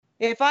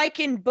If I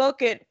can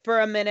book it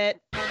for a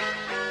minute.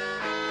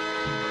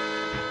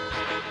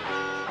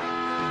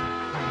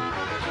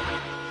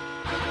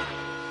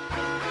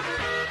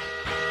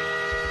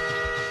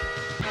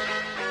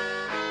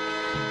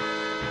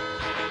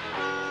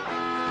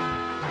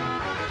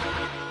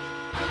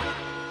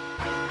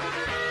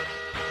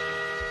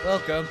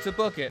 Welcome to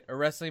Book It, a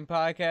wrestling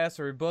podcast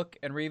where we book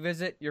and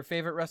revisit your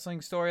favorite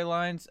wrestling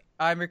storylines.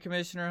 I'm your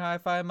commissioner,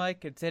 Hi-Fi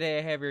Mike, and today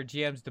I have your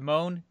GMs,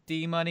 Damone,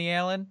 D-Money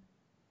Allen.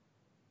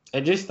 I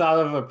just thought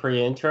of a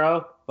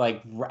pre-intro,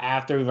 like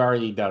after we've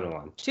already done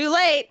one. Too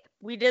late.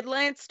 We did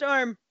Lance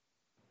Storm.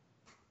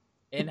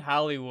 In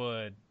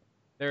Hollywood,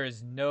 there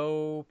is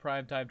no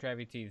primetime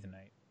Travie T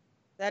tonight.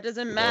 That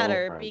doesn't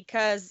matter right.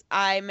 because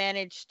I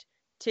managed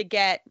to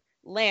get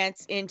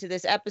Lance into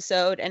this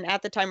episode, and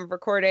at the time of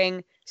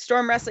recording,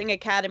 Storm Wrestling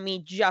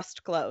Academy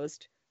just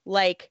closed.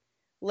 Like,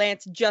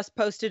 Lance just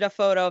posted a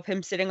photo of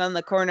him sitting on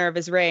the corner of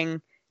his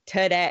ring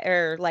today,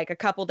 or like a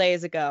couple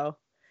days ago.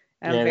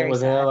 And Yeah, I'm very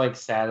wasn't sad. it like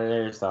Saturday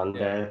or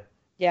Sunday?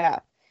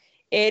 Yeah.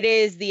 It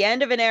is the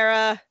end of an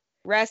era.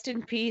 Rest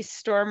in peace,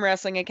 Storm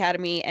Wrestling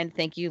Academy, and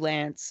thank you,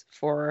 Lance,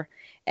 for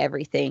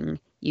everything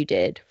you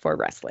did for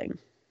wrestling.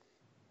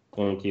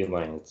 Thank you,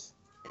 Lance.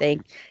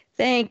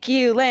 Thank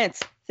you,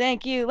 Lance.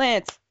 Thank you,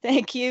 Lance.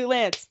 Thank you,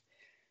 Lance.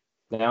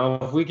 Now,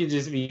 if we could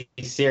just be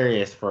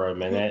serious for a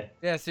minute.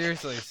 Yeah,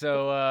 seriously.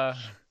 So,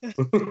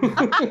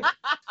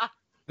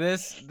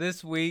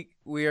 this week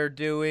we are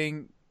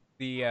doing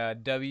the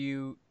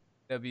WWE,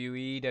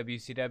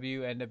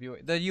 WCW,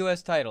 NWA, the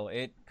U.S. title.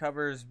 It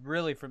covers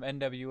really from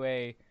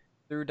NWA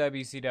through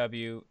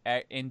WCW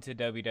into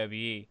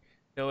WWE.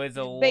 So it's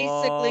a basically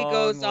long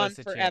goes on list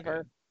of forever.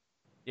 champions.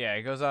 Yeah,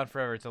 it goes on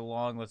forever. It's a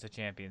long list of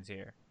champions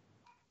here.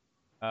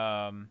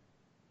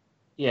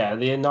 Yeah,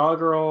 the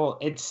inaugural,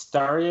 it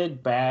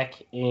started back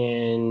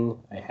in,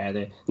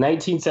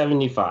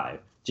 1975.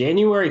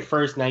 January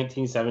 1st,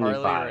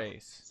 1975. Harley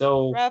Race.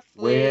 So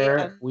Roughly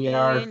we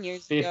are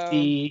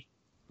 50.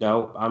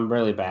 No, I'm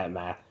really bad at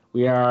math.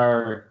 We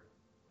are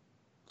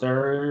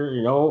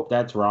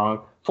that's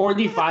wrong.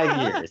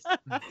 45 years.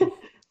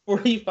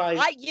 45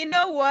 you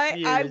know what?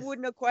 years. I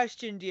wouldn't have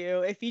questioned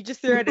you. If you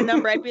just threw out a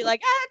number, I'd be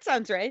like, that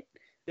sounds right.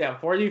 Yeah,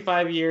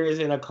 45 years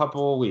in a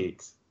couple of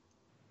weeks.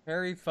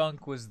 Terry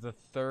Funk was the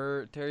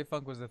third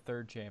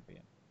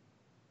champion.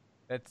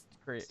 That's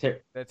great.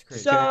 That's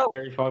crazy. So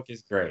Terry Funk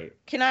is great.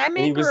 Can I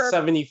make he was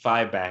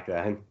 75 back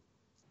then.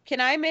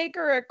 Can I make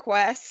a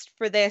request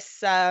for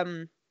this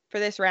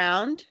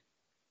round?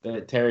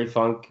 That Terry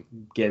Funk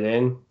get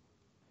in?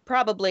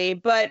 Probably,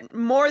 but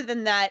more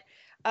than that,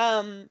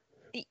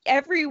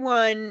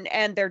 everyone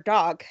and their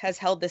dog has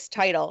held this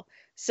title.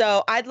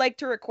 So I'd like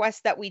to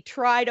request that we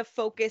try to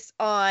focus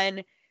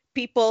on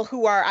people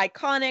who are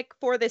iconic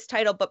for this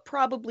title, but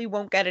probably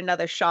won't get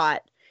another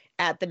shot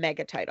at the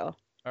mega title.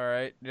 All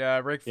right. Yeah,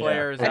 Ric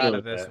Flair is out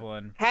of this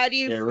one. How do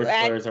you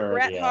add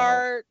Bret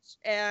Hart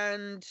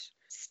and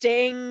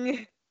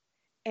Sting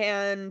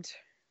and...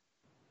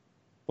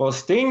 Well,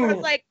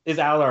 Sting is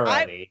out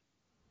already.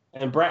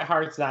 And Bret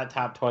Hart's not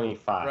top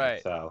 25.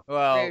 Right. So.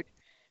 Well, you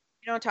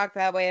don't talk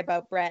that way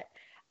about Bret.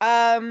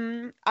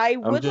 I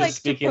would like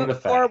to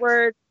put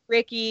forward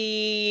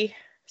Ricky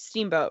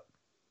Steamboat.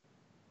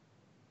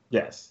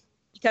 Yes.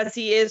 Because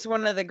he is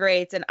one of the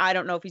greats, and I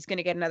don't know if he's going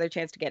to get another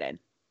chance to get in.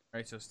 All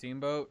right, so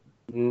Steamboat?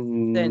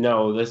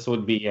 No, this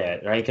would be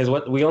it, right? Because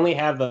we only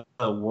have the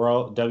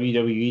World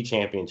WWE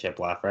Championship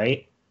left,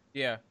 right?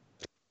 Yeah.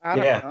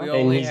 We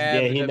only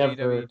have the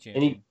WWE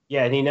champion.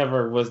 He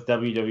never was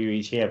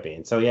WWE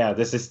champion. So yeah,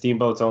 this is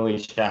Steamboat's only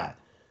shot.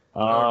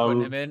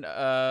 Putting him in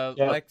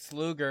Lex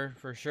Luger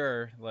for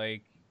sure.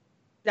 Like,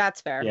 that's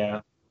fair.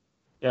 Yeah.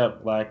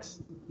 Yep, Lex.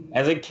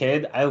 As a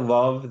kid, I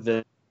love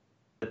the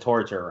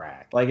torture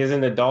rack. Like as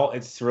an adult,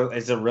 it's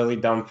a really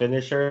dumb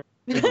finisher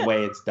the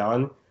way it's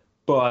done.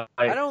 But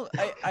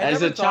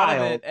as a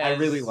child, I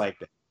really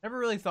liked it. Never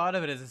really thought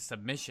of it as a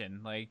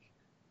submission. Like,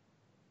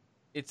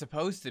 it's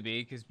supposed to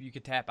be because you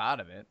could tap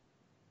out of it.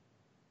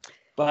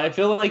 But I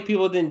feel like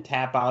people didn't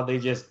tap out; they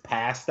just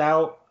passed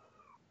out.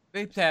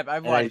 They tap.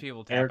 I've watched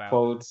people tap out. Air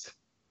quotes.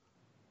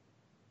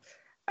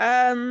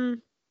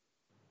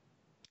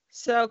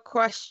 So,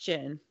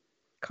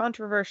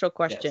 controversial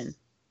question. Yes.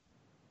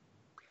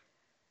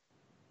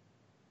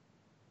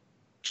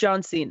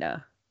 John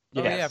Cena.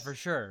 Yes. Oh yeah, for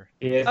sure.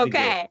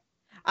 Okay.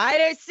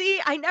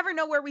 I never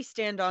know where we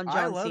stand on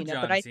John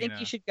Cena, but I think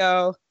you should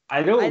go.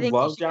 I don't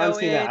love John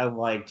Cena. I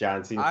like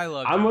John Cena.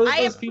 I'm one of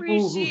those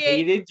people who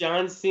hated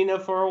John Cena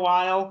for a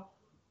while,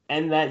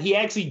 and that he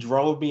actually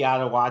drove me out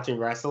of watching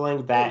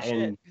wrestling.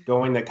 And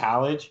going to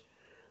college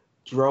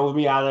drove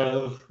me out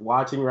of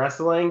watching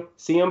wrestling.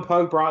 CM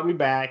Punk brought me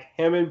back.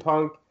 Him and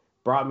Punk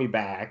brought me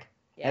back.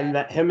 Yeah. And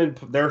that him and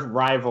their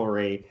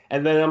rivalry.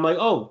 And then I'm like,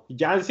 oh,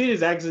 John Cena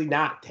is actually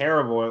not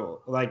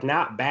terrible, like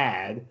not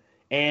bad.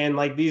 And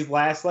like these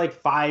last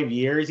 5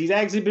 years, he's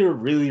actually been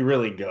really,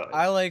 really good.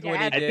 I like what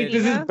he did. I think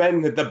this has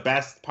been the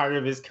best part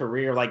of his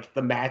career. Like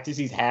the matches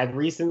he's had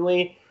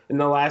recently, in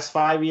the last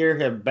 5 years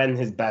have been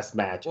his best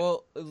match.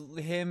 Well,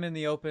 him in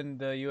the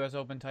U.S.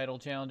 Open title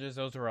challenges,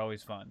 those were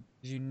always fun.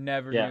 You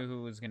never knew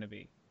who it was going to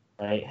be.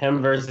 Right,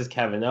 him versus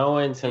Kevin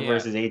Owens, him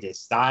versus AJ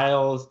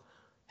Styles,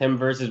 him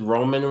versus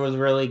Roman was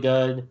really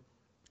good.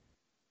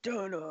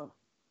 What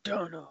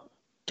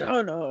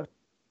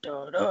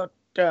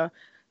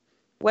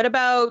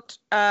about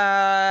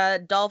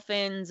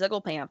Dolphin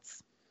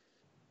Zigglepants?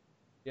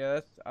 Yeah,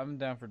 I'm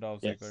down for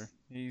Dolph Ziggler.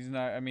 He's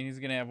not. I mean, he's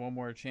gonna have one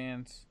more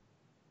chance.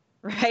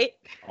 Right.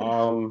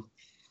 Rusev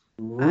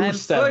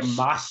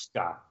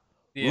Mashka.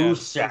 Yeah,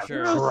 Rusev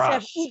sure.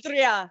 Rusev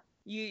Udria.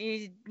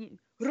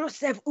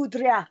 Rusev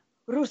Udria.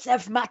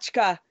 Rusev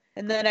Machka.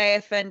 And then I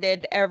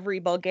offended every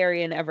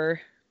Bulgarian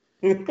ever.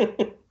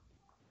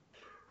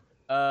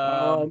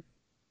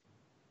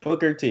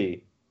 Booker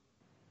T.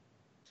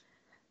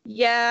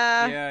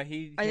 Yeah. Yeah, I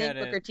think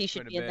Booker T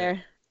should be in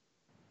there.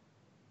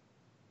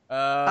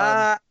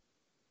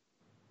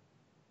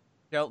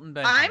 Shelton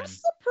Benjamin. I'm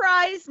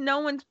surprised no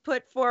one's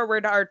put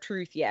forward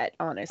R-Truth yet,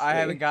 honestly. I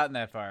haven't gotten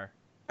that far.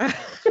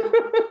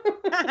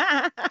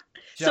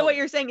 So what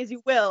you're saying is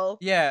you will.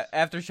 Yeah,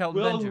 after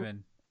Shelton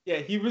Benjamin. Yeah,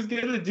 he was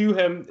going to do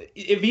him.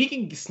 If he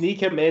can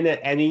sneak him in at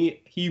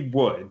any, he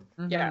would.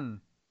 Yeah.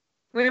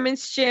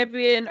 Women's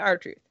champion,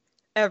 R-Truth.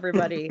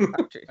 Everybody,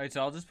 R-Truth. All right,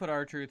 so I'll just put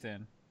R-Truth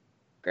in.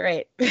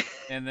 Great.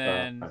 And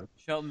then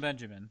Shelton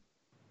Benjamin.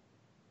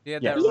 He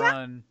had that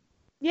run.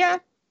 Yeah.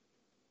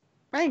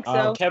 I think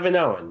so. Kevin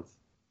Owens.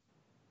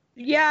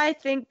 Yeah, I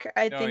think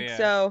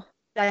so.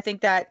 I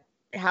think that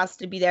has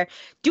to be there.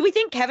 Do we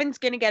think Kevin's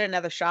going to get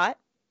another shot?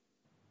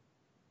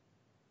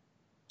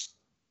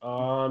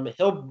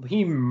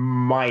 He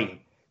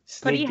might.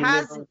 But he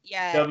hasn't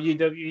yet.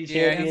 WWE Championship.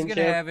 Yeah, he's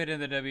gonna have it in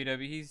the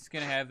WWE. He's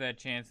gonna have that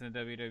chance in the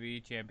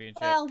WWE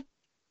Championship. Well,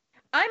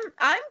 I'm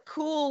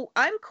cool.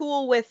 I'm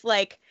cool with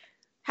like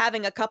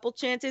having a couple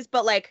chances,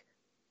 but like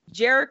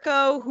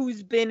Jericho,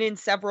 who's been in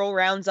several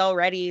rounds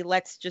already,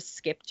 let's just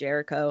skip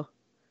Jericho.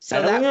 So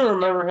I don't even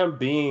remember him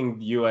being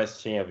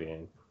U.S.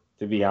 champion,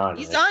 to be honest.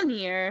 He's on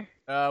here.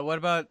 What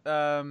about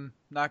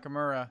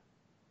Nakamura?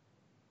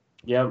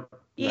 Yep.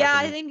 Yeah,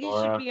 I think he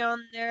should be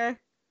on there.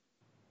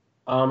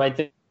 I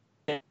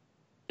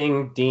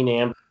think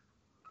Dean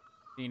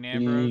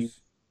Ambrose.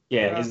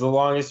 He's the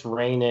longest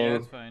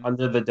reigning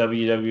under the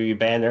WWE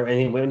banner,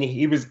 and when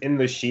he was in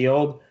the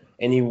Shield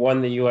and he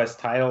won the U.S.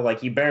 title, like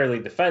he barely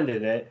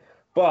defended it,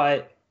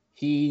 but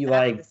he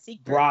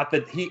brought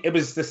it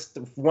was just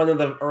one of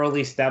the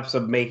early steps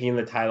of making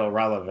the title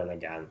relevant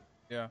again.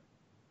 Yeah.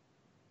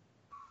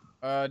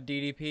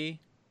 DDP.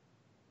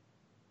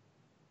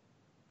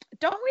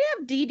 Don't we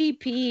have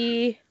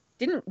DDP?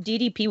 Didn't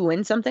DDP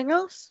win something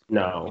else?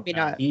 No, maybe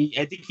not.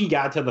 I think he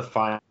got to the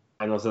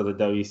finals of the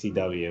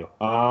WCW.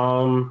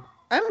 I'm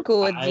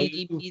cool with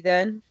DDP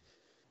then.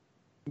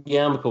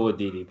 Yeah, I'm cool with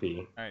DDP.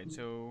 All right,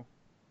 so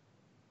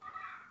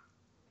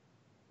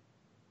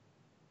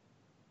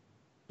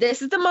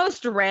this is the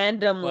most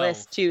random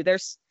list too.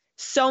 There's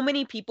so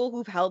many people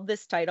who've held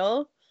this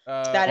title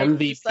that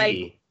MVP. It's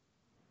like,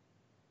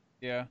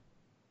 yeah.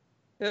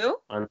 Who?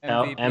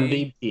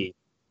 MVP.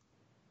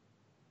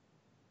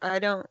 I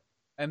don't.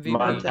 MVP.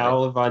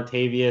 Montel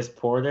Vontavious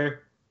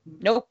Porter.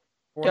 Nope.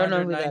 Don't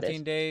know who that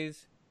is. 419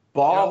 days.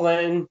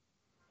 Ballin.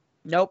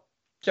 Nope.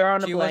 They're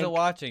on a She blank. wasn't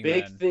watching.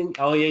 Big then. thing.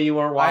 Oh yeah, you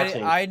weren't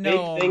watching. I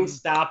know. Big things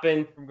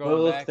stopping.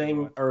 Little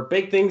thing or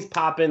big things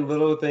popping.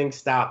 Little things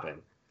stopping.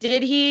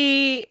 Did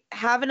he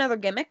have another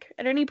gimmick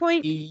at any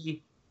point?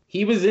 He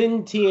was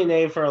in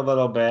TNA for a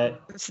little bit.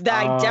 So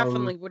I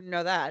definitely wouldn't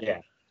know that.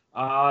 Yeah.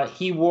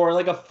 He wore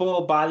like a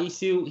full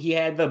bodysuit. He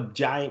had the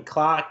giant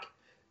clock.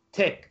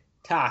 Tick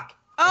tock.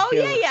 Oh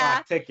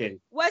yeah. Ticking.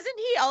 Wasn't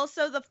he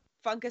also the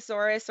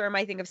Funkasaurus, or am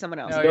I thinking of someone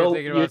else? No, you're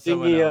thinking about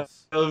someone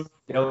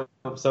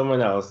else.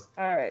 Someone else.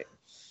 All right.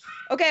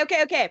 Okay.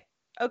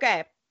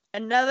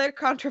 Another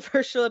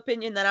controversial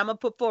opinion that I'm gonna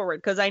put forward,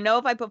 because I know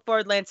if I put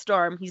forward Lance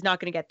Storm, he's not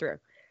gonna get through.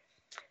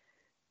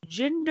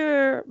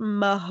 Jinder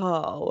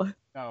Mahal.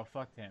 Oh,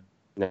 fuck him.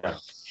 No.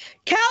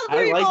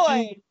 Calgary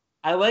boy.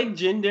 I like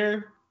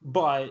Jinder,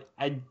 but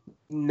I'm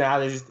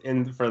not as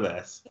in for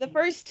this. The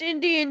first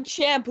Indian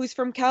champ who's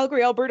from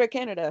Calgary, Alberta,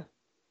 Canada.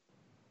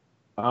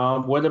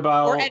 What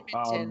about or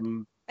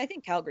Edmonton? I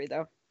think Calgary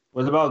though.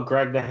 What about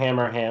Greg the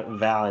Hammer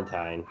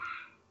Valentine?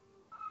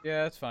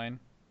 Yeah, that's fine.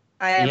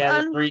 I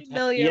am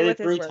unfamiliar with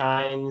his work. 3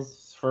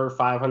 times for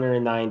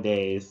 509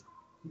 days.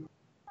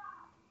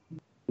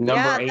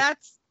 Number 8.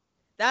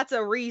 That's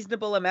a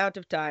reasonable amount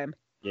of time.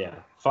 Yeah.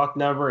 Fuck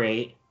number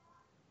 8.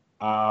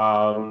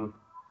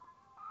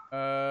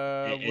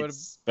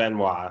 It's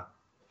Benoit.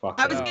 Fuck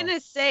I was gonna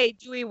say,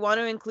 do we want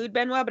to include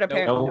Benoit? But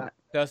apparently not.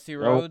 Dusty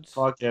Rhodes.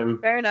 Fuck him.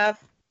 Fair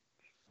enough.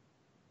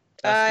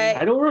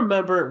 I don't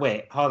remember.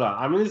 Wait, hold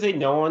on. I'm gonna say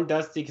no on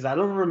Dusty because I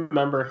don't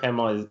remember him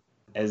as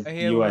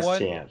U.S.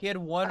 champ. He had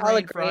one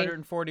reign for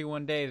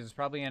 141 days. It's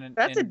probably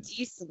that's a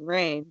decent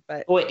reign,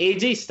 but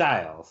AJ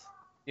Styles.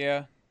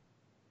 Yeah,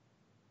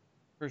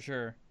 for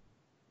sure.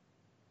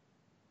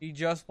 He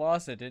just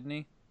lost it, didn't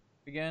he?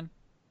 Again.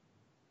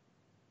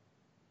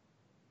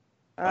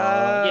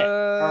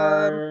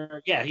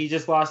 Yeah, he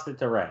just lost it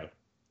to Ray.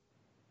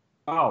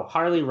 Oh,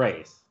 Harley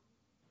Race.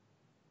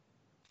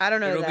 I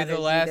don't know. It'll be the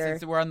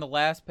last. We're on the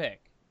last pick.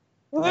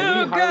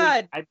 Oh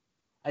God!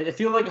 I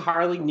feel like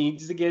Harley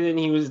needs to get in.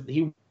 He was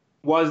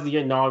the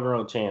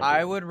inaugural champion.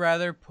 I would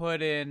rather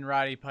put in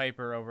Roddy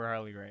Piper over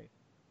Harley Race.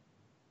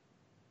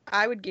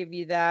 I would give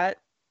you that.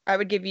 I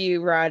would give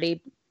you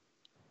Roddy.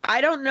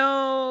 I don't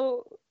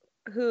know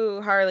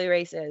who Harley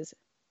Race is.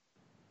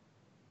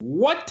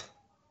 What?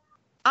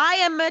 I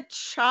am a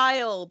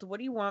child. What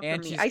do you want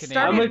from me? I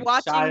started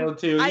watching. I'm a child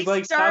too.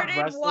 I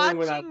started watching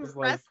when I was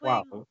like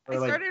 12. I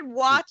started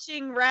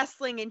watching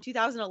wrestling in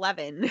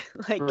 2011.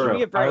 Like, give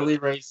me a break. Harley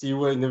Race, you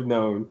wouldn't have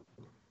known.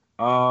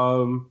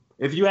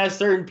 If you ask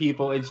certain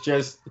people, it's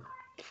just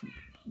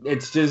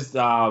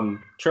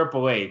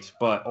Triple H,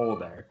 but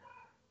older.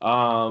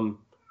 I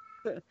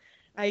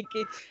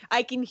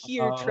can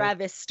hear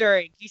Travis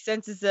stirring. He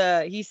senses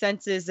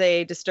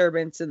a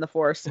disturbance in the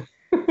force.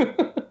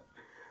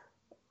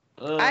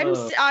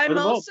 I'm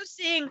also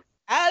seeing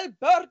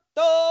Alberto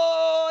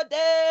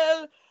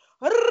Del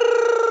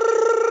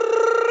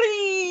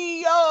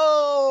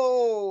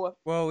Rio.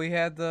 Well, we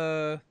have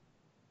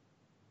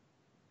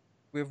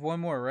one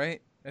more, right?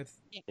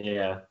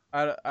 Yeah.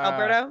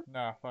 Alberto?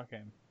 No, fuck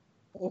him.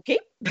 Okay.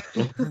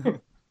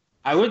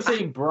 I would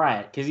say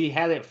Brett because he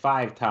had it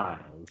 5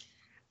 times.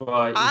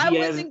 But I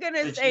wasn't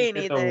gonna say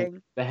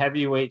anything. The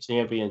heavyweight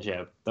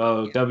championship,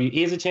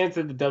 he has a chance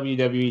at the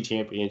WWE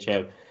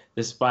championship,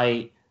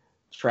 despite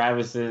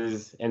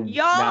Travis's and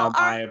y'all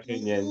my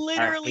opinion,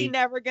 literally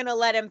never gonna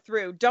let him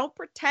through. Don't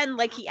pretend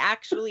like he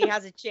actually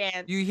has a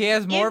chance. He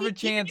has more of a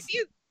chance.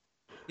 He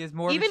has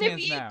more of a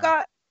chance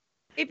now.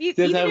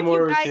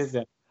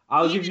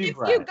 I'll give you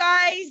Brett. If you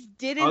guys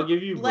didn't, I'll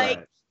give you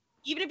Brett.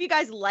 Even if you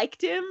guys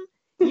liked him,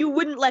 you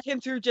wouldn't let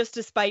him through just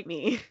to spite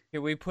me.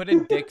 Can we put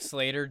in Dick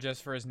Slater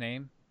just for his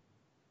name?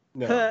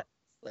 No.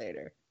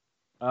 Slater.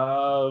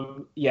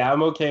 Yeah,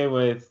 I'm okay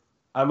with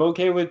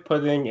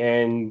putting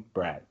in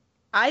Brett.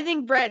 I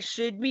think Brett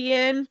should be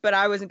in, but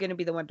I wasn't going to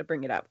be the one to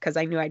bring it up because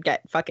I knew I'd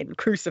get fucking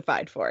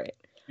crucified for it.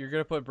 You're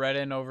going to put Brett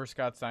in over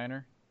Scott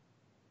Steiner?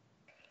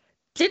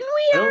 Didn't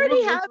we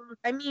already have...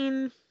 I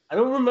mean... I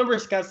don't remember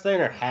Scott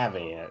Steiner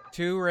having it.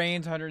 2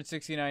 reigns,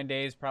 169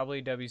 days,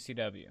 probably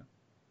WCW.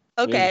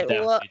 Okay,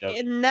 well,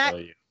 in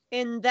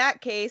that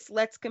case,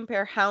 let's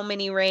compare how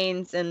many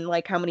reigns and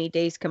like how many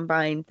days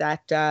combined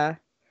that...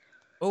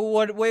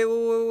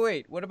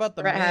 Wait. What about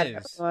the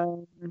Miz?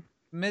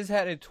 Miz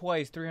had it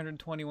twice,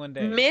 321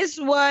 days. Miz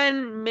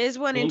won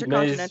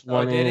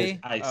Intercontinental. Did he?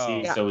 I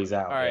see, so he's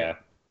out, right. Yeah.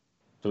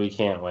 So he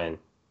can't win.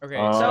 Okay.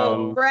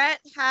 So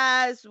Brett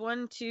has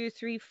 1, 2,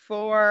 3,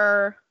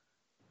 4...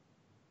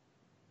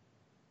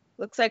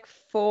 Looks like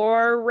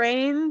 4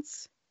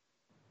 reigns.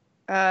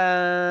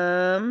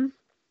 Okay.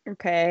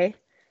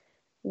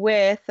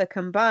 With a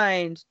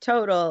combined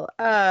total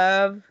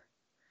of...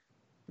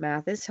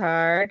 Math is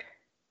hard.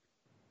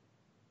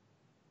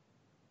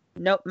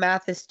 Nope,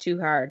 math is too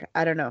hard.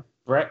 I don't know.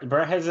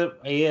 Brett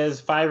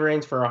has 5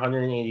 reigns for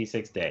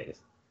 186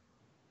 days.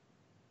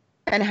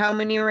 And how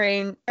many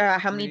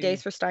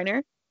days for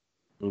Steiner?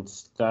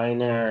 Where's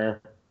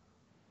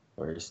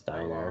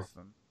Steiner?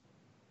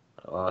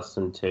 I lost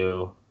him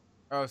too.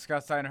 Oh,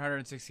 Scott Steiner,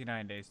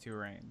 169 days, 2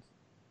 reigns.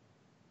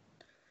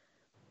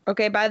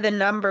 Okay, by the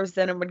numbers,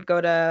 then it would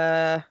go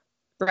to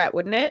Brett,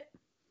 wouldn't it?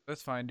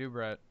 That's fine. Do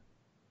Brett.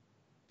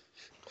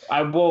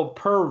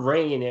 Per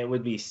reign, it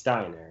would be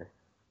Steiner.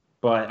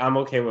 But I'm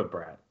okay with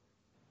Brett.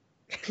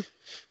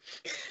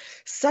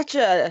 Such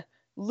a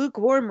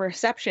lukewarm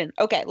reception.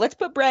 Okay, let's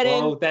put Brett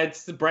in. Oh,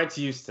 Brett's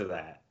used to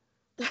that.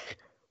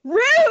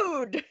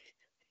 Rude!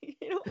 You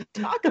don't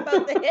talk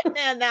about the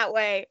Hitman that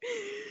way.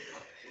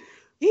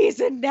 He's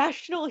a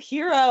national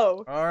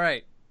hero. All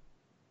right.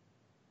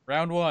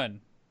 Round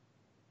 1.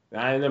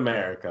 Not in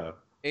America.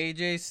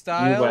 AJ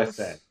Styles.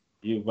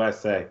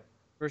 USA.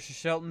 Versus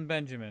Shelton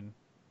Benjamin.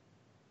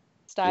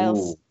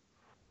 Styles. Ooh.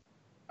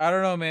 I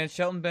don't know, man.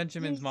 Shelton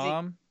Benjamin's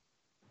mom.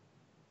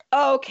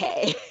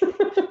 Okay.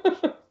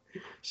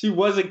 She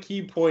was a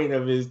key point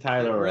of his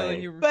title reign.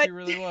 She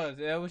really was.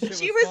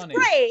 She was funny.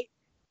 Great.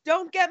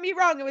 Don't get me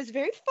wrong. It was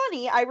very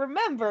funny. I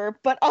remember.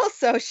 But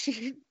also,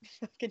 she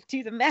could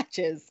do the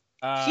matches.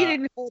 She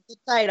didn't hold the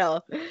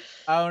title.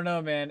 I don't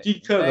know, man. She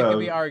could have. That could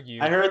be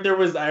argued. I heard there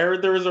was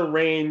a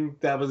reign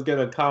that was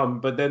gonna come,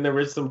 but then there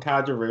was some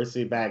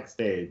controversy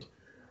backstage.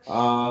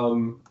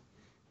 I'm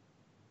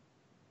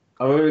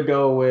gonna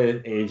go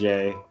with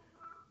AJ.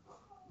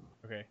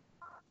 Okay.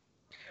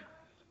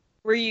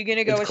 Were you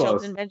gonna go with close.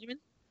 Shelton Benjamin?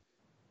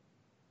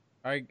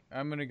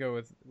 I'm gonna go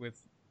with.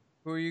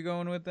 Who are you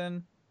going with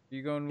then? Are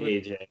you going with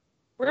AJ?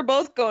 We're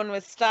both going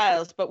with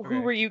Styles, but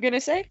who were you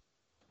gonna say?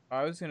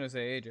 I was gonna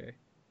say AJ.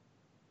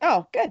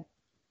 Oh, good.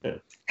 Yeah.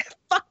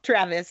 Fuck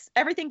Travis.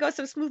 Everything goes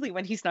so smoothly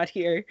when he's not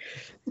here.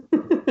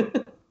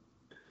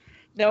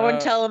 No one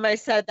tell him I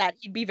said that.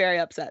 He'd be very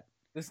upset.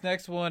 This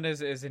next one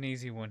is an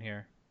easy one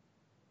here.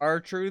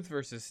 R-Truth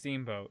versus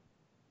Steamboat.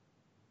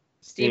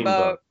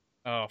 Steamboat.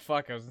 Oh,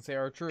 fuck. I was going to say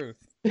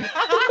R-Truth.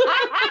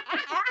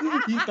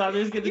 You thought it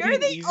was gonna be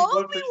an easy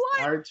one for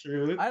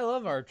R-Truth. I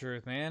love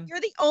R-Truth, man. You're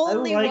the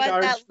only one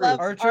that loves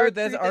R-Truth.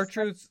 That's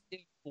R-Truth's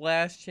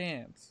last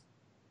chance.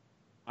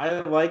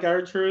 I like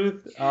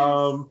R-Truth.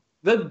 The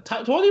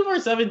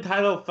 24/7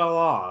 title fell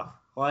off.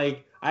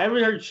 Like, I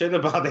haven't heard shit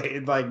about it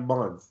in like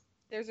months.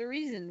 There's a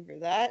reason for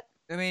that.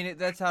 I mean,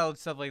 that's how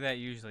stuff like that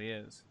usually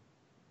is.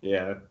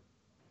 Yeah.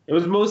 It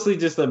was mostly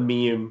just a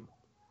meme.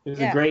 It was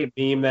a great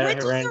meme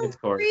that ran its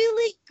course.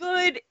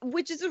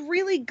 Which is a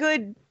really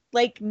good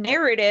like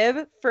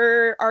narrative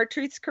for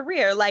R-Truth's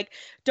career. Like,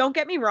 don't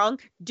get me wrong,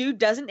 dude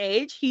doesn't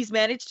age. He's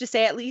managed to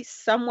stay at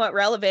least somewhat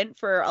relevant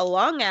for a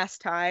long ass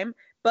time,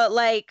 but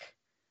like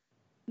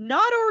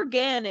not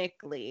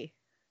organically.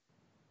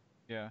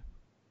 Yeah.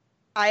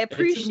 I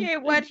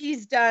appreciate what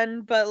he's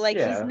done, but like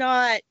he's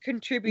not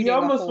contributing. He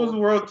almost was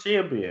world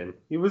champion.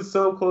 He was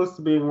so close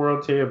to being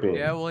world champion.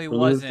 Yeah, well, he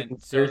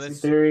wasn't. So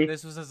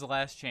this was his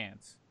last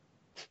chance.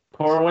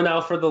 Pour one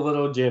out for the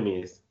little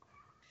Jimmies.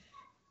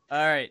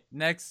 All right,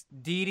 next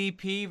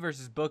DDP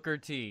versus Booker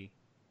T.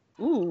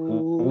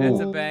 Ooh, that's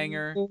a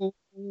banger,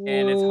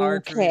 and it's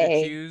hard for me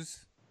to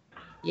choose.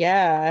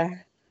 Yeah,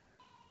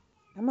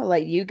 I'm gonna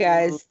let you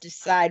guys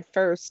decide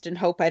first, and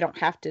hope I don't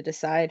have to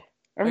decide.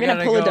 I'm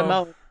gonna pull a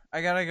Damone.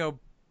 I gotta go.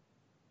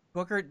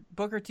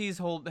 Booker T's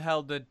held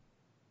the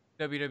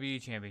WWE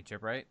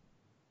Championship, right?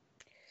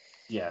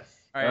 Yes.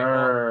 All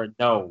right,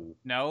 No.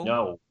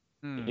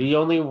 He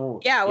only.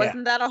 Yeah,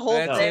 wasn't that a whole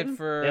thing?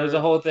 It was a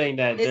whole thing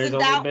that there's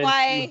only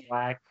been 2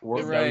 black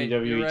WWE. Right.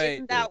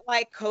 Isn't that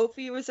why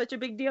Kofi was such a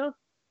big deal?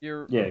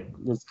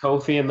 It's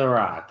Kofi and The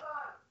Rock.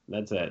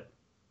 That's it.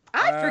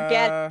 I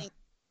forget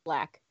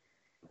black.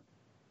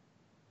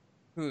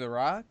 Who, The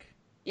Rock?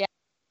 Yeah.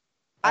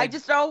 I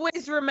just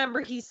always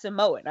remember he's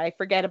Samoan. I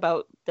forget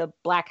about the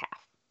black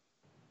half.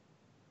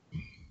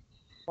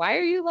 Why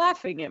are you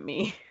laughing at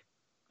me?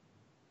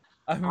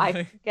 I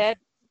forget.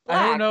 Black.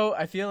 I don't know.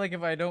 I feel like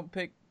if I don't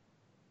pick,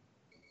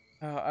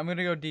 I'm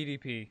gonna go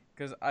DDP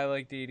because I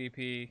like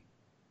DDP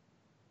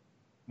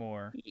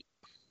more.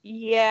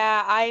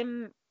 Yeah,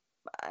 I'm.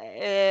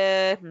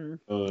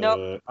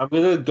 Nope. I'm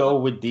gonna go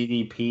with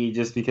DDP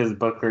just because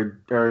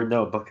Booker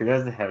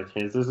doesn't have a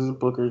chance. This is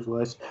Booker's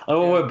last. I'm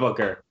going with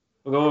Booker.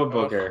 I'm going with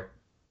Booker.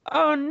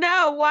 Oh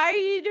no! Why are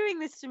you doing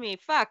this to me?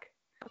 Fuck.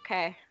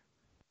 Okay.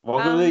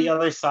 Welcome to the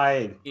other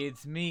side.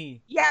 It's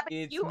me. Yeah,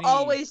 but you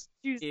always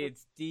choose.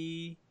 It's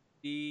DDP.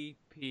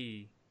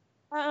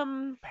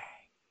 Bang.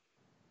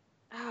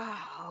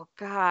 Oh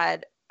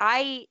God,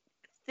 I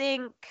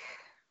think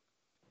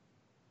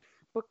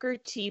Booker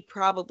T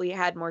probably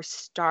had more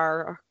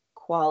star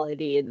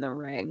quality in the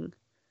ring,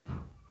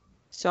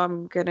 so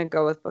I'm gonna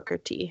go with Booker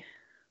T.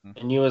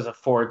 And he was a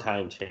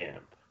 4-time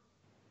champ.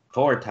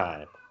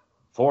 4-time.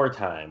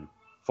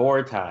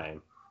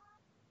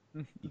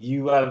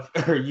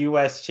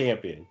 U.S.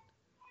 champion.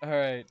 All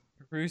right,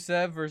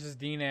 Rusev versus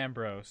Dean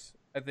Ambrose.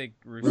 I think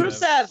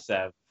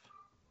Rusev.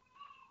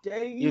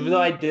 Even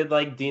though I did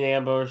like Dean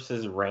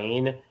Ambrose's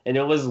reign, and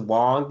it was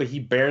long, but he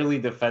barely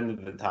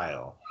defended the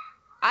title.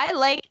 I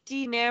like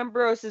Dean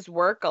Ambrose's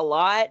work a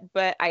lot,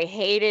 but I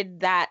hated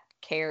that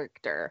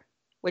character,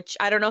 which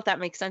I don't know if that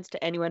makes sense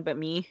to anyone but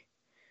me.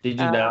 Did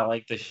you not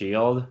like the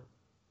Shield?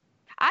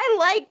 I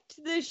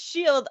liked the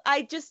Shield.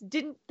 I just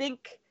didn't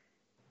think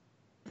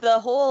the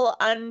whole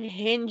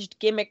unhinged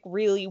gimmick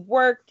really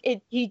worked.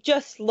 He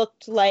just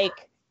looked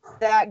like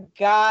that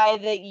guy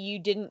that you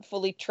didn't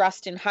fully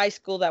trust in high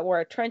school that wore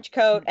a trench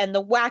coat, and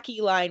the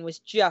wacky line was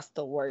just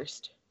the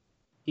worst.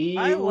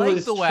 I like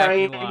the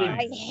wacky line.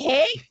 I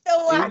hate the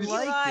wacky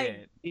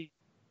line.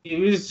 He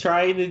was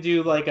trying to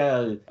do like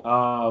a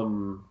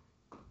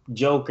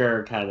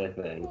Joker kind of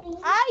thing.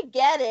 I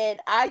get it.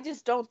 I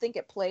just don't think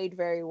it played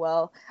very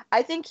well.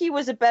 I think he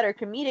was a better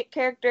comedic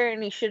character,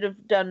 and he should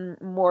have done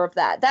more of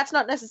that. That's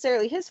not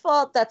necessarily his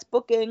fault. That's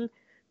booking,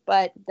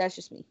 but that's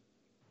just me.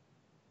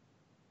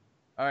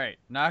 All right,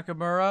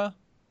 Nakamura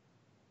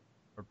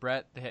or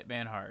Bret the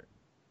Hitman Hart?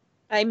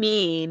 I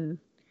mean,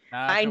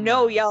 Nakamura. I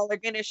know y'all are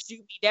going to shoot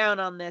me down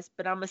on this,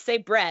 but I'm going to say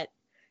Bret.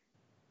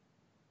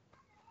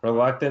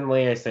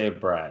 Reluctantly, I say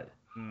Bret.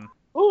 I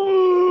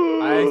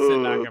said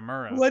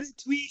Nakamura. What a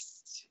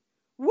twist!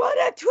 What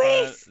a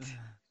twist!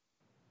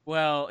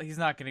 Well, he's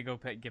not going to go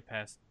get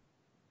past.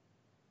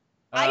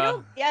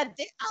 I'll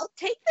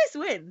take this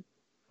win.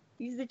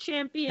 He's the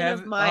champion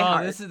of my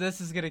heart. This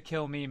is going to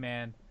kill me,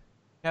 man.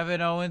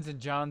 Kevin Owens and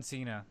John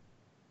Cena.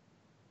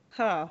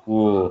 Huh.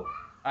 Ooh.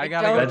 I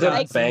gotta go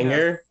John Cena.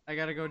 Banger. I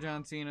gotta go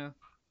John Cena.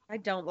 I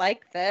don't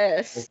like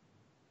this.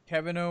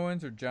 Kevin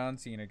Owens or John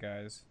Cena,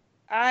 guys?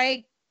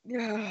 Why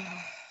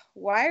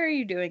are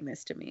you doing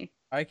this to me?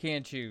 I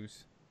can't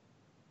choose.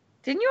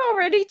 Didn't you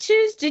already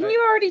choose? Didn't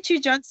you already choose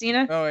John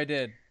Cena? Oh, I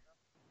did.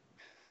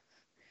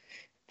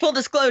 Full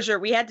disclosure,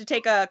 we had to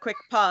take a quick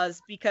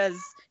pause because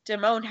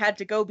Damone had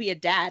to go be a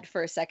dad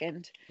for a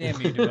second. Damn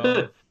you,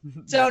 Damone.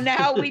 So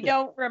now we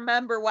don't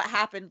remember what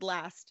happened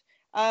last.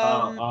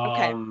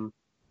 Okay.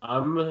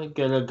 I'm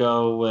gonna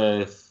go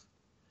with.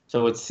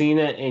 So it's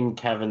Cena and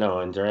Kevin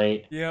Owens,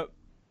 right? Yep.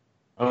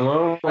 I'm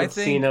going with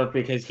Cena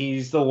because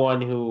he's the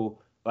one who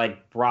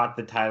like brought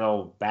the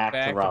title back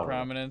to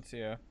prominence.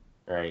 Yeah.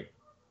 Right.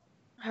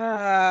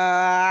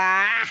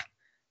 I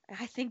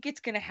think it's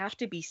gonna have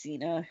to be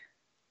Cena.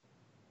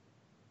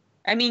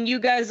 I mean, you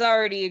guys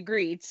already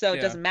agreed, so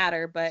it doesn't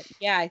matter. But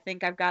yeah, I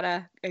think I've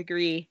gotta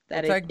agree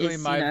that technically it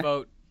is Cena. my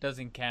vote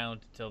doesn't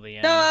count till the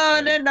end.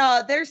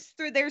 No. There's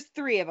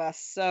three of us,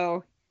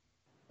 so.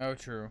 Oh,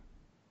 true.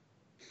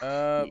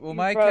 Well,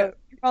 Mike, your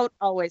vote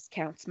always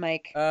counts,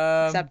 Mike.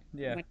 Except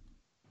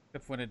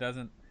when it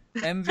doesn't.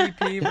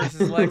 MVP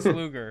versus Lex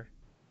Luger.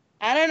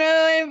 I don't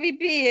know who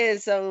MVP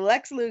is, so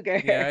Lex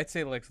Luger. Yeah, I'd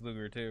say Lex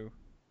Luger too.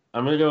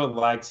 I'm gonna go with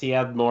Lex. He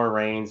had more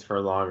reigns for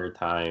a longer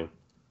time.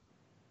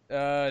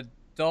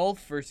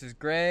 Dolph versus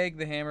Greg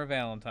the Hammer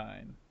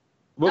Valentine.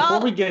 Before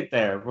we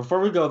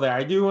go there,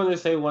 I do want to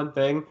say one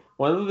thing.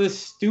 One of the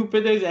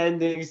stupidest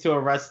endings to a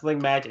wrestling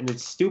match, and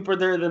it's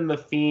stupider than The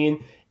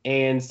Fiend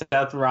and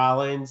Seth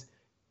Rollins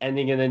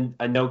ending in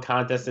a no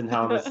contest in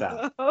Hell in a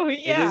Cell. Oh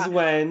yeah,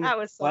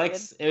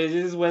 it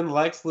is when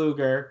Lex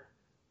Luger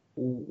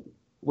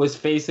was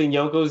facing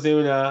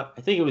Yokozuna.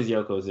 I think it was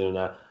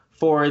Yokozuna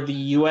for the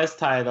U.S.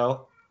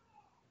 title,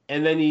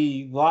 and then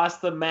he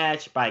lost the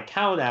match by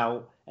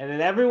countout. And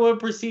then everyone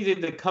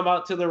proceeded to come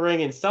out to the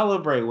ring and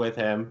celebrate with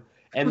him.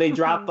 And they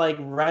dropped like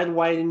red,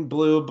 white, and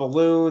blue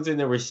balloons, and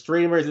there were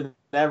streamers and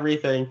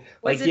everything.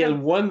 Like he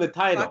had won the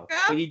title,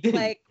 but he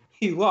didn't. Like,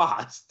 he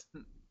lost.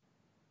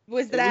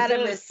 Was that a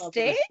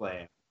mistake?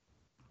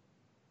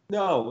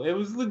 No, it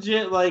was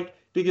legit. Like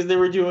because they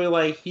were doing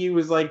like he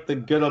was like the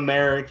good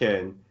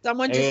American.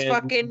 Someone just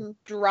fucking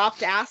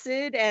dropped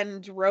acid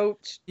and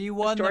wrote he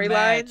won the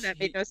storyline that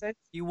made no sense.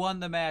 He won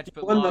the match,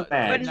 but not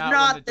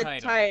the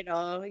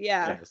title.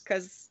 Yeah,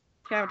 because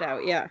count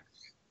out. Yeah.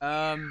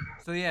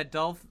 So yeah,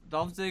 Dolph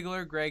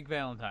Ziggler, Greg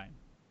Valentine.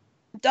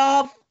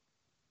 Dolph.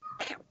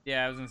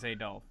 Yeah, I was gonna say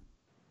Dolph.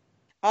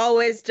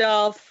 Always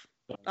Dolph.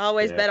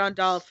 Always bet on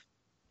Dolph.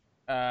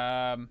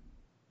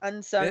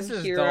 Unsung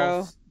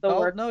hero.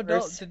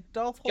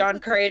 Dolph. John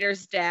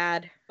Crater's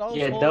dad. Dolph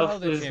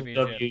is the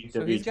WWE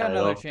so he's got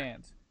another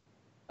chance.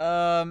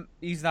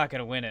 He's not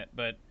gonna win it,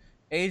 but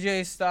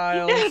AJ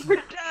Styles. He never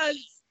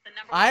does.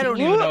 I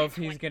don't even know if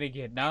he's gonna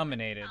get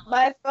nominated.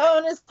 My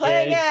phone is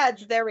playing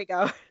ads. There we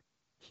go.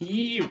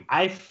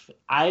 I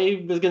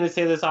was gonna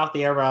say this off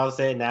the air, but I'll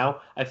say it now.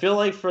 I feel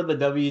like for the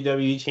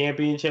WWE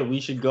Championship, we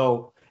should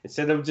go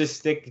instead of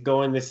just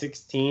going to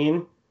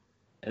 16.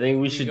 I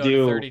think we should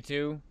do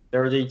 32.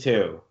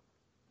 32.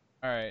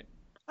 All right.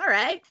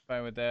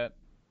 Fine with that.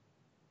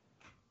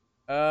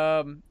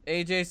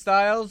 AJ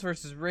Styles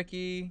versus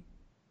Ricky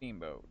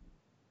Steamboat.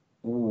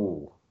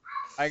 Ooh.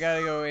 I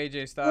gotta go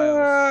AJ Styles.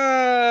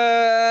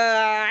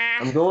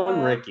 I'm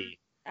going Ricky.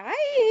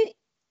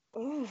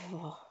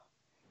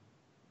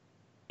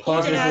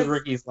 Plus, this is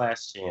Ricky's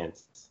last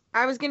chance.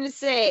 I was gonna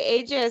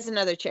say AJ has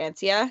another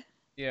chance. Yeah.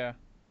 Yeah.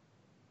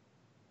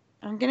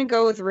 I'm gonna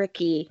go with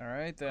Ricky. All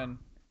right then.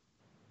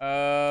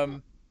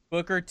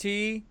 Booker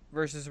T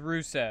versus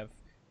Rusev.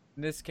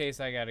 In this case,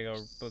 I gotta go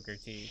Booker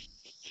T.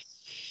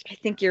 I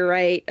think you're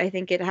right. I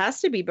think it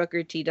has to be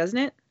Booker T, doesn't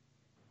it?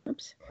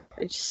 Oops.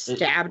 I just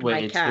stabbed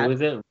my cat. Who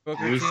is it?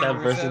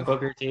 Rusev versus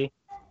Booker T?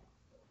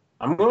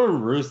 I'm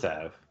going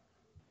Rusev.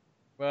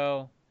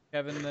 Well,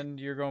 Kevin, then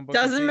you're going Booker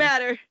T? Doesn't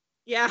matter.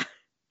 Yeah.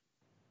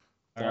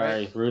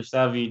 Sorry,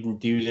 Rusev,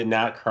 you did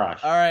not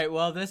crush. All right,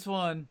 well, this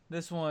one's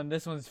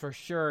for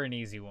sure an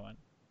easy one.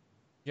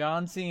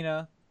 John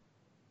Cena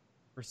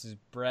versus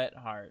Bret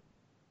Hart.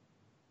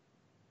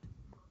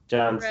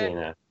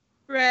 Cena.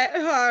 Bret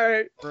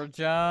Hart. For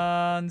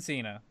John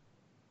Cena.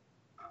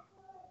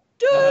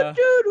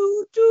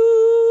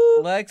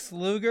 Lex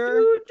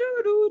Luger.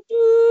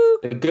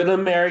 The good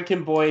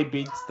American boy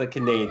beats the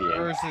Canadian.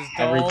 Versus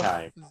Dolph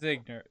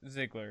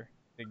Ziggler.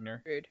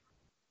 Rude.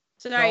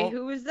 Sorry,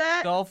 who was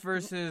that? Dolph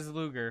versus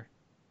Luger.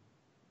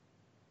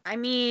 I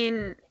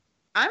mean,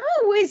 I'm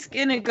always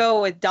gonna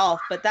go with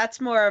Dolph, but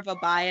that's more of a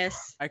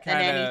bias than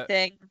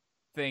anything.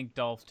 Think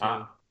Dolph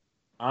too.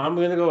 I'm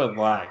gonna go with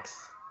Lex.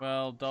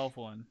 Well, Dolph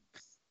won.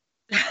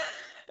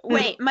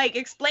 Wait, Mike,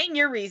 explain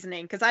your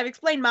reasoning, because I've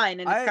explained mine,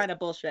 and it's kind of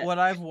bullshit. What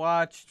I've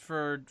watched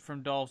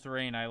from Dolph's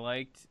reign, I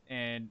liked,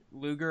 and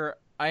Luger.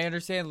 I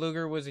understand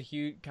Luger was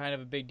a kind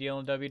of a big deal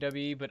in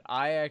WWE, but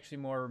I actually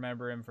more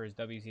remember him for his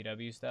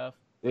WCW stuff.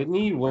 Didn't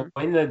he win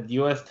the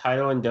U.S.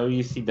 title in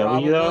WCW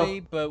Probably,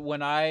 though? But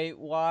when I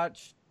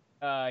watched,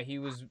 he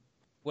was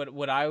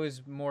what I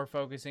was more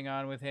focusing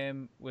on with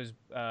him was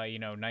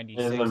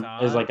 96 on.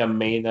 It was like a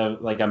main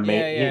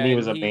he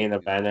was a main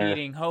eventer.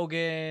 Beating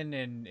Hogan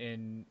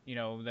and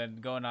then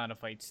going on to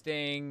fight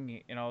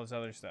Sting and all this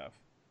other stuff.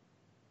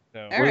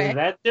 So was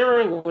that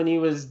during when he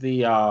was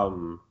the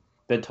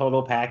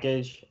total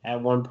package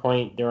at one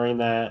point during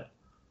that?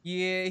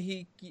 Yeah,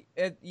 he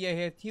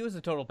was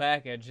the total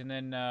package, and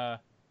then I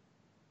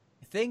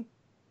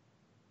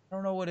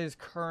don't know what his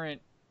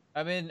current.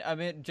 I'm in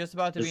just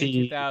about to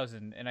be in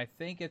 2000, and I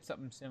think it's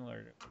something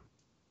similar to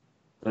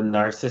the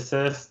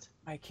narcissist.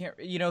 I can't.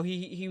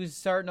 He was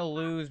starting to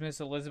lose Miss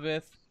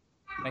Elizabeth.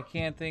 I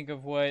can't think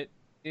of what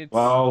it's.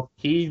 Well,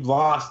 he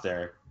lost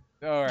her.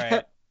 All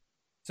right.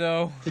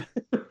 So,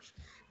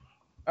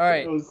 all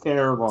right. It was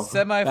terrible.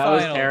 Semifinals. That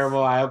was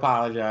terrible. I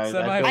apologize.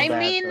 I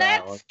mean,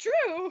 that's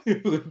true.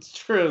 It's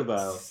true,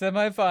 though.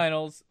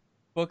 Semifinals.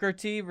 Booker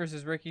T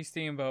versus Ricky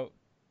Steamboat.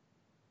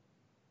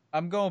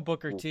 I'm going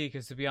Booker T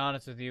because, to be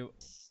honest with you,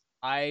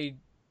 I've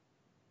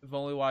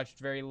only watched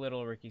very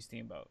little Ricky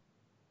Steamboat.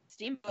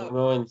 I'm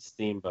going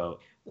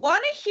Steamboat.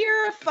 Want to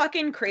hear a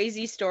fucking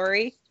crazy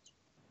story?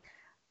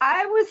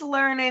 I was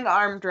learning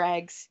arm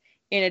drags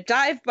in a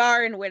dive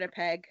bar in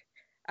Winnipeg.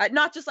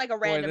 Not just like a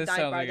random dive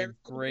bar. Like a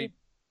great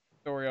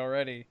story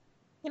already.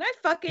 Can I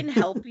fucking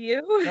help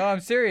you? No,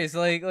 I'm serious.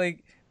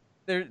 Like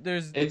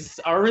there's. It's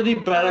already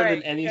better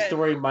than any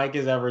story Mike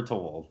has ever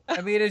told.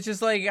 I mean, it's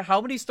just like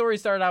how many stories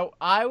started out.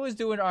 I was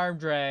doing arm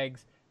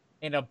drags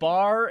in a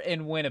bar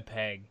in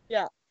Winnipeg.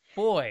 Yeah.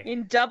 Boy.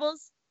 In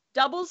Doubles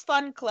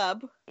Fun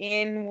Club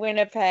in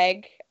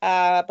Winnipeg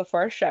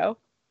before a show.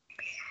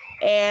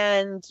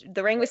 And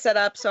the ring was set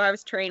up, so I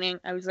was training.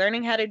 I was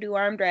learning how to do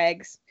arm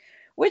drags,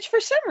 which for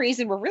some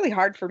reason were really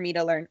hard for me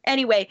to learn.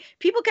 Anyway,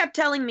 people kept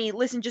telling me,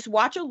 listen, just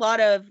watch a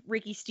lot of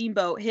Ricky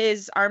Steamboat.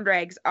 His arm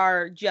drags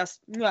are just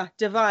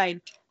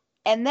divine.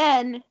 And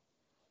then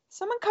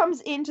someone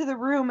comes into the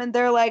room and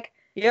they're like,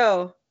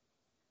 yo,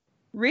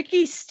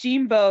 Ricky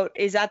Steamboat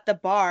is at the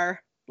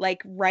bar,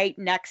 like right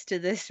next to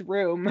this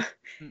room.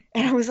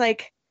 And I was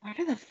like, what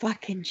are the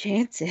fucking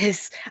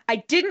chances? I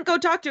didn't go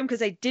talk to him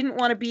because I didn't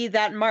want to be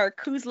that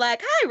Mark who's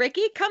like, hi,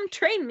 Ricky, come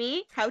train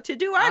me how to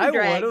do arm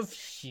drags. I would have.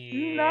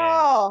 Shit.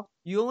 No.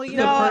 You only get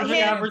the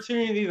perfect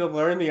opportunity to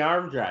learn the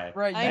arm drag.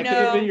 Right. That could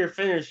have been your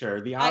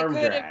finisher, the arm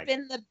drag. I could have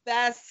been the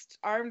best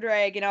arm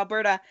drag in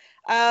Alberta.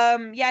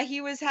 Yeah,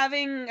 he was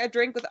having a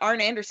drink with Arn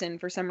Anderson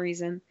for some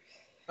reason.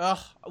 Ugh,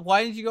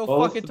 why didn't you go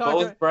fucking talk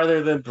to him?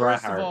 Brother than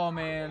Bret Hart. First of all,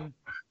 man,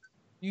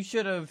 you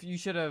should have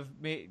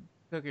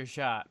took your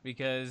shot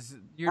because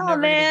you're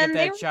never gonna get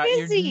that shot.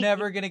 Busy. You're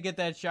never gonna get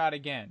that shot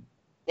again.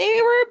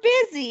 They were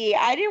busy.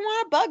 I didn't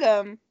want to bug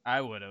them.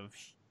 I would have.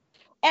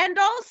 And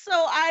also,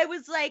 I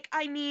was like,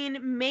 I mean,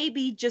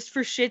 maybe just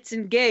for shits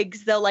and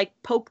gigs, they'll like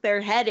poke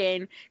their head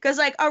in, because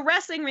like a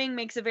wrestling ring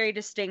makes a very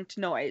distinct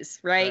noise,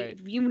 right? If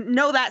you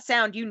know that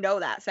sound, you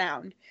know that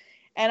sound.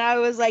 And I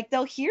was like,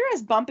 they'll hear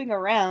us bumping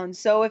around,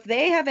 so if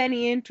they have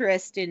any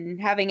interest in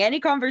having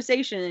any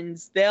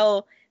conversations,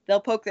 they'll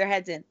poke their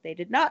heads in. They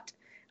did not.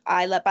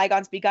 I let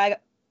bygones be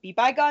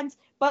bygones.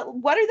 But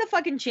what are the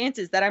fucking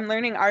chances that I'm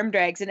learning arm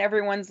drags and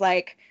everyone's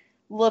like,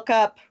 look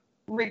up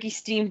Ricky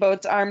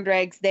Steamboat's arm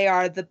drags, they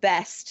are the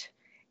best.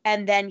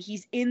 And then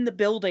he's in the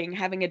building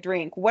having a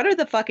drink. What are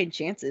the fucking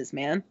chances,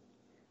 man?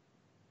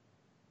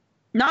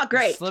 Not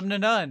great. Slim to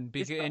none,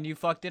 and you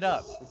fucked it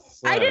up.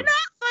 I did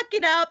not fuck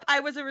it up.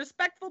 I was a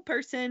respectful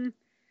person.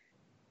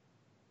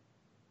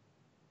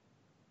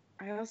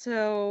 I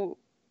also...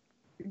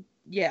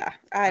 Yeah,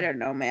 I don't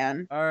know,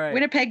 man. All right.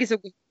 Winnipeg is a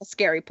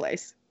scary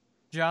place.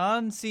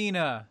 John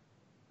Cena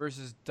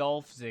versus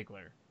Dolph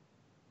Ziggler.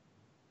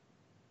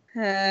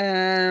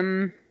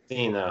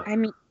 Cena. I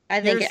mean, I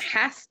think it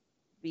has to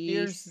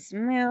be.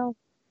 Well,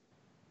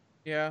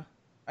 yeah.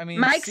 I mean,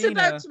 Mike's Cena,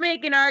 about to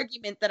make an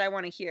argument that I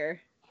want to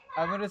hear.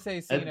 I'm gonna say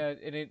Cena,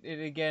 and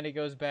it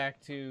goes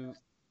back to,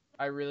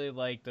 I really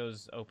like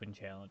those open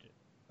challenges,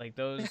 like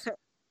those.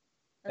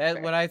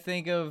 When I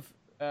think of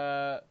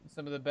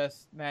some of the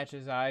best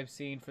matches I've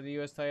seen for the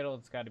U.S. title,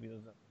 it's got to be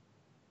those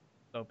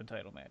open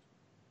title matches.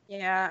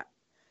 Yeah,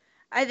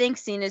 I think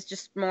Cena's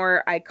just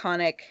more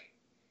iconic.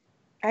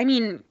 I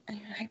mean,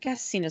 I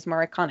guess Cena's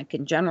more iconic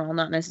in general,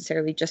 not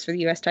necessarily just for the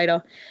U.S.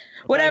 title.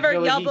 Whatever,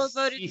 y'all both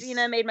voted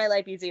Cena, made my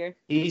life easier.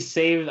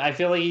 I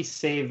feel like he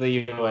saved the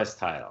U.S.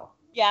 title.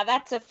 Yeah,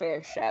 that's a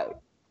fair shout.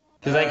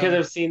 Because I could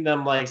have seen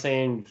them like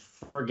saying,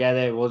 forget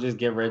it, we'll just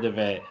get rid of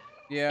it.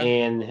 Yeah.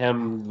 And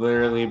him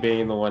literally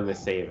being the one to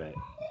save it.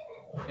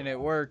 And it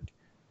worked.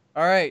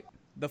 All right,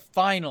 the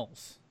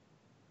finals.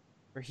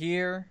 We're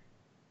here.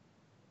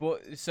 Well,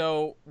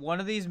 so one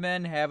of these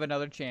men have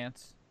another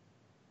chance.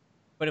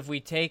 But if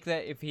we take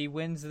that, if he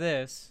wins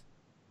this,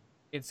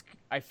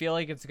 I feel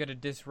like it's going to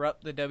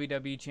disrupt the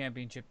WWE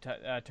Championship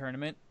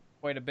tournament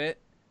quite a bit.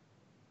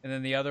 And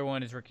then the other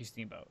one is Ricky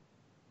Steamboat.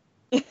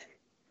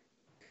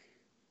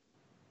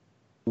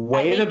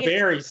 Way to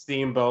bury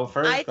Steamboat,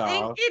 first off. I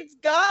think it's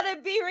got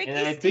to be Ricky Steamboat.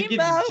 And I think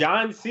it's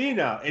John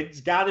Cena. It's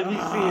got to be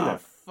Cena.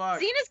 Fuck.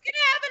 Cena's going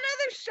to have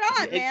another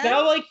shot, man.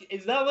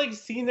 It's not like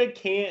Cena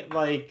can't,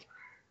 like...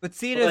 But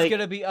Cena's going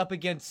to be up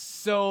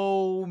against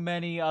so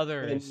many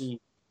others.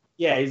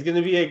 Yeah, he's going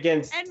to be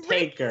against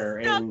Taker.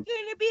 Ricky's not going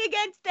to be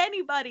against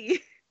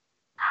anybody.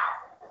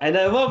 And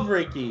I love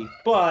Ricky,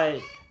 but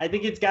I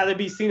think it's got to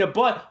be Cena.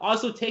 But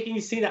also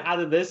taking Cena out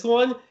of this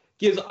one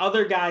gives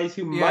other guys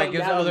who might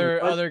gives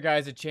other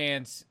guys a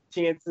chance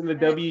in the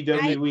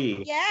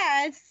WWE.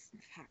 Yes.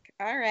 Fuck.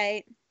 All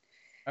right.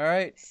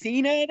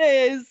 Cena it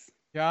is.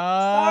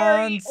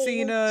 John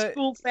Cena. Old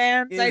school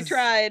fans, I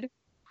tried.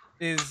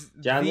 Is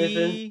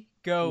Jonathan? The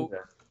GOAT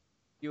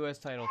U.S.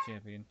 title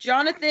champion.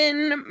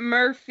 Jonathan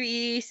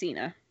Murphy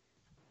Cena.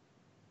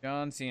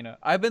 John Cena.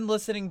 I've been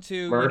listening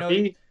to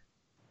Murphy.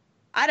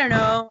 I don't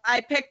know.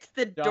 I picked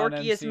the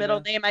dorkiest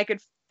middle name I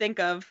could think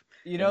of.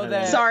 You know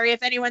that. Sorry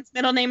if anyone's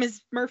middle name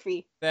is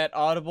Murphy. That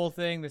Audible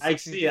thing. I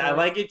see. I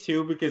like it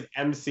too because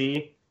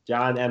MC,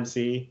 John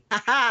MC.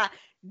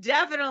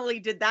 Definitely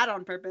did that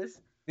on purpose.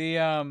 The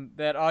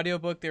that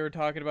audiobook they were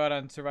talking about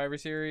on Survivor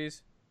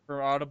Series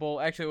for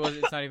Audible. Actually,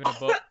 it's not even a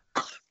book.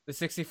 The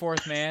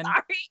 64th Man.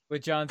 Sorry.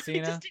 With John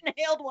Cena. I just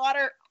inhaled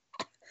water.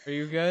 Are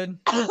you good?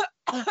 No,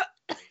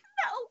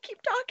 keep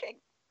talking.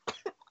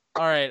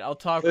 All right, I'll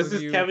talk with you.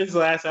 This is Kevin's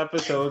last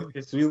episode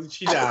because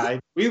she died.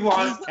 We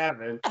lost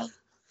Kevin.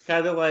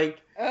 Kind of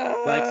like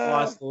Lex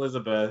lost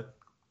Elizabeth.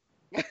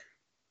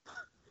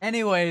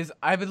 Anyways,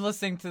 I've been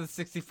listening to the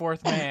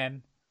 64th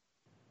Man.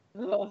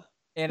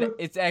 And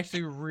it's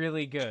actually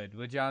really good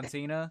with John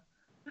Cena.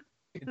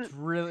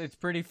 It's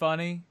pretty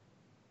funny,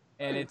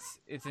 and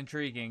it's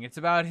intriguing. It's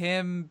about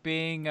him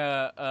being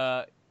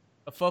a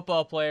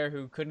football player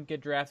who couldn't get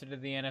drafted to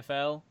the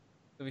NFL,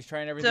 so he's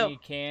trying everything he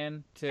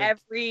can to.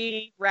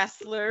 Every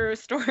wrestler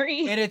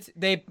story. And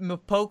they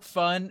poke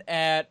fun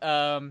at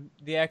the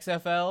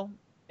XFL,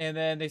 and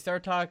then they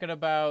start talking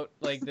about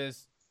like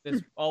this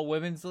all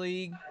women's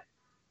league,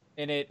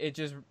 and it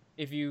just.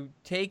 If you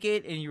take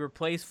it and you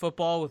replace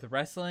football with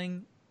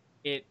wrestling,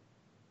 it,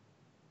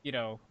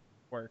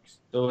 works.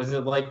 So is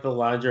it like the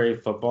lingerie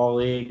football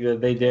league that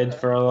they did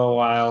for a little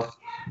while?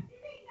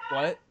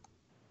 What?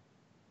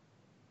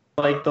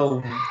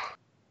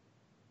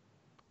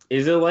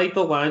 Is it like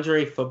the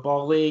lingerie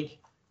football league?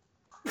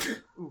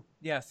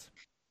 Yes.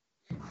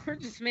 We're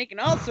just making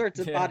all sorts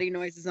of body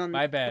noises on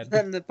my bad.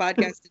 On the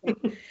podcast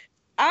today.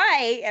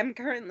 I am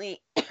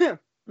currently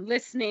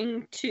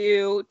listening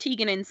to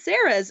Tegan and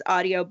Sarah's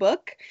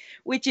audiobook,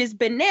 which is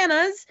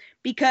bananas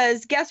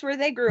because guess where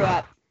they grew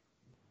up?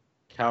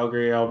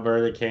 Calgary,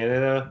 Alberta,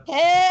 Canada.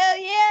 Hell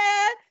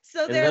yeah!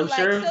 So they're I'm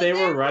sure if they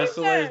were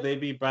wrestlers, they'd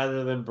be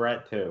better than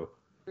Brett too.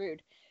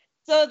 Rude.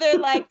 So they're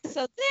like,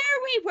 so there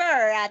we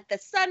were at the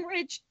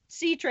Sunridge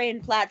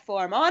C-Train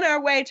platform on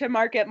our way to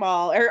Market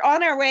Mall or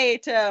on our way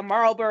to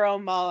Marlborough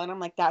Mall, and I'm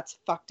like, that's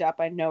fucked up.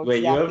 I know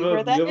exactly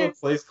where that is. You have a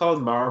place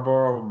called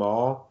Marlborough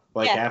Mall?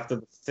 After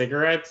the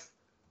cigarettes?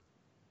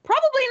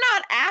 Probably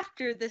not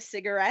after the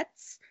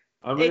cigarettes.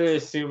 I'm going to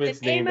assume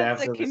it's named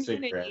after the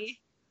cigarettes.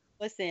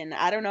 Listen,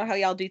 I don't know how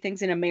y'all do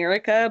things in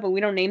America, but we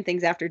don't name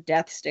things after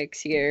death sticks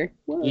here.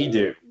 You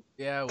do.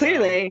 Yeah, well,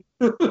 clearly.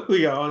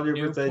 We got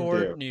 100%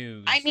 Newport do.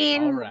 News. I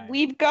mean,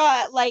 we've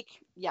got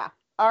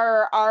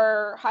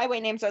our highway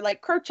names are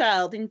like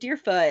Crowchild and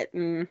Deerfoot.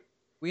 And...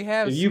 We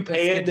have. If you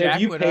pay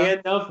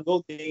enough,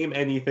 we'll name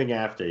anything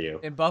after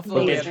you. In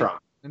Buffalo, we have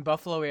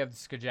the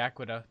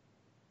Skajaquida.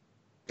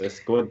 The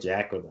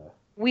Skajaquida.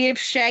 We have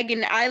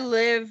I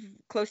live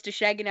close to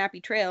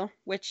Shaganappy Trail,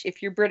 which,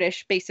 if you're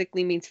British,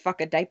 basically means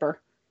fuck a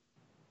diaper.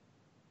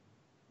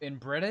 In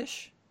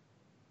British?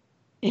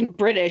 In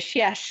British,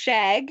 yeah.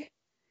 Shag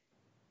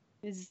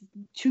is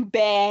to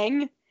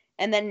bang,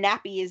 and then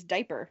nappy is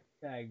diaper.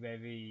 Shag,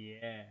 baby,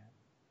 yeah.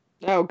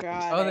 Oh,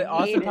 God. Oh, the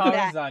Austin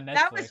Powers is on Netflix.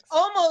 That was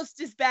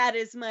almost as bad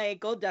as my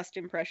Goldust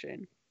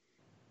impression.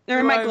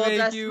 Or my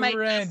Goldust, my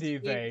Randy,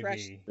 baby.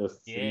 Impression.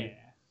 Yeah.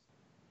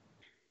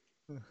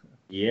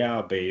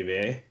 Yeah,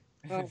 baby.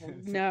 Oh,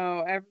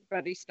 no,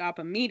 everybody stop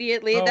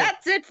immediately. Oh.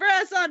 That's it for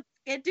us on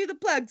Can't Do the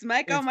Plugs,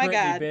 Mike. It's oh, my Britney,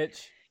 God.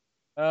 Bitch.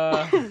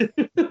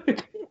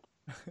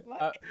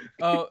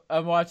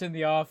 I'm watching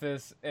The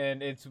Office,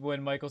 and it's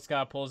when Michael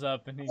Scott pulls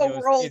up and he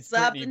rolls it's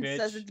up Britney, and bitch.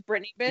 says it's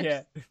Britney, bitch.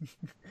 Yeah.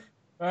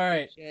 All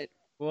right. Shit.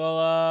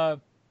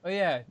 Well,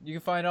 you can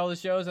find all the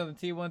shows on the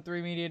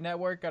T13 Media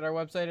Network at our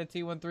website at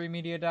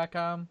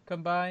t13media.com.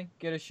 Come by,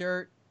 get a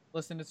shirt,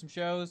 listen to some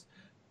shows.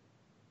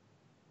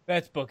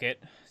 Let's book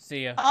it.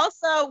 See ya.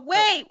 Also,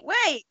 wait,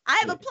 I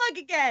have a plug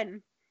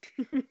again.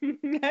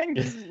 I'm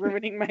just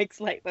ruining Mike's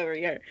life over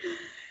here.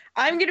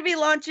 I'm going to be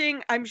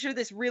launching, I'm sure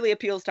this really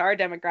appeals to our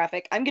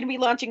demographic, I'm going to be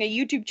launching a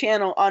YouTube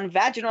channel on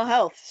vaginal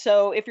health.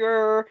 So if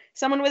you're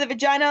someone with a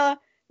vagina,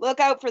 look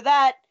out for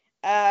that.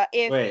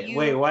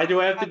 Wait, why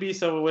do I have to be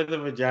someone with a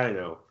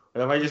vagina?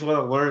 What if I just want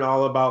to learn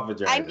all about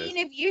vaginas? I mean,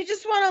 if you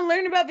just want to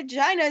learn about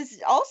vaginas,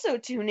 also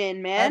tune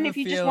in, man. If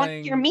you just want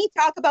to hear me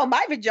talk about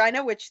my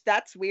vagina, which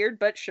that's weird,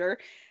 but sure.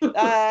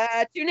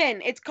 Tune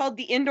in. It's called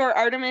The Indoor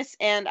Artemis,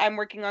 and I'm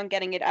working on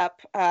getting it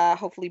up,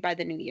 hopefully by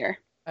the new year.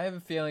 I have a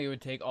feeling it would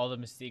take all the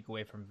mystique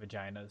away from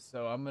vaginas,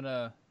 so I'm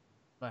gonna...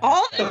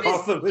 All the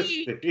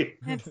mystique!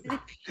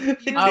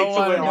 I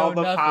want all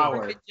the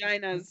power.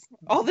 Vaginas.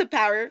 All the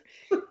power.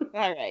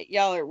 All right,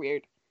 y'all are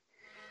weird.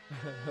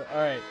 All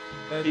right.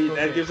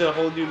 That gives it a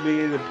whole new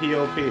meaning to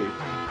POP.